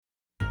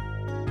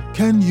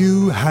Can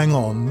you hang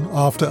on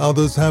after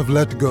others have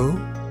let go?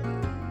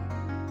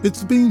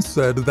 It's been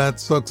said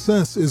that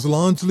success is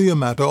largely a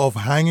matter of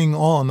hanging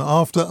on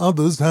after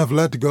others have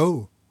let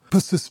go.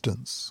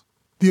 Persistence.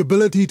 The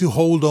ability to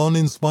hold on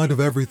in spite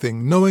of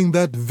everything, knowing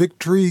that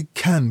victory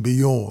can be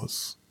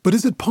yours. But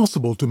is it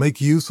possible to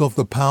make use of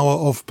the power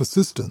of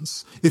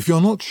persistence if you're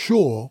not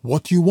sure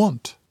what you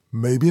want?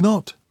 Maybe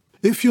not.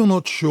 If you're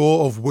not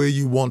sure of where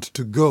you want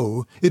to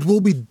go, it will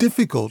be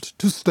difficult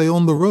to stay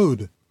on the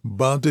road.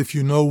 But if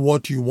you know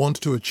what you want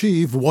to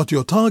achieve, what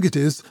your target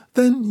is,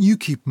 then you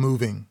keep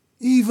moving.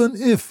 Even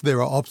if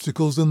there are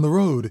obstacles in the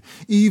road,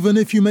 even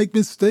if you make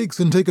mistakes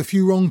and take a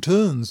few wrong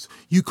turns,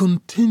 you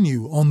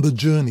continue on the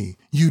journey.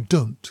 You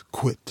don't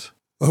quit.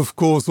 Of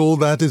course, all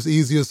that is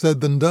easier said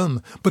than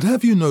done, but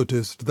have you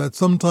noticed that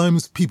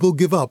sometimes people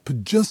give up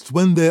just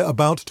when they're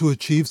about to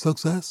achieve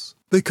success?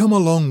 They come a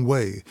long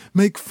way,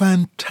 make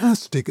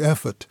fantastic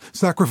effort,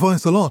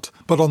 sacrifice a lot,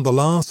 but on the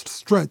last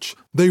stretch,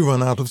 they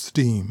run out of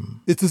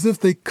steam. It's as if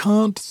they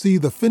can't see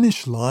the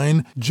finish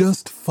line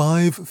just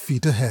 5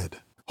 feet ahead.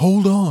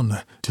 Hold on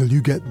till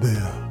you get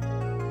there.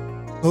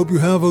 Hope you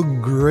have a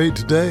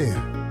great day.